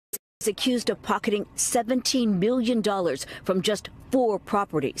Is accused of pocketing $17 million from just 4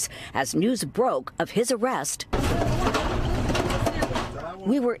 properties. As news broke of his arrest,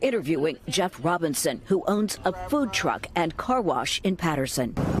 we were interviewing Jeff Robinson, who owns a food truck and car wash in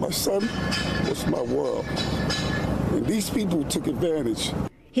Patterson. My son was my world, and these people took advantage.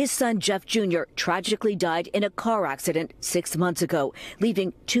 His son, Jeff Jr., tragically died in a car accident 6 months ago,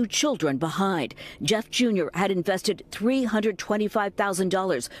 leaving 2 children behind. Jeff Jr. had invested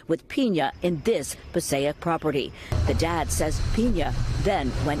 $325,000 with Pina in this Passaic property. The dad says Pina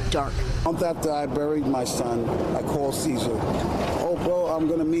then went dark. A month after I buried my son, I called Caesar. Oh, bro, I'm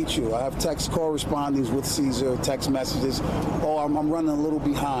going to meet you. I have text correspondence with Caesar, text messages. Oh, I'm running a little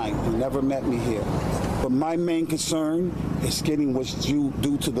behind. He never met me here. But my main concern is getting what's due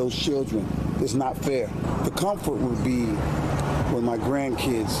to those children. It's not fair. The comfort would be when my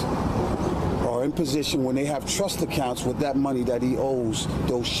grandkids are in position when they have trust accounts with that money that he owes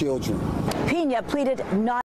those children. Pina pleaded not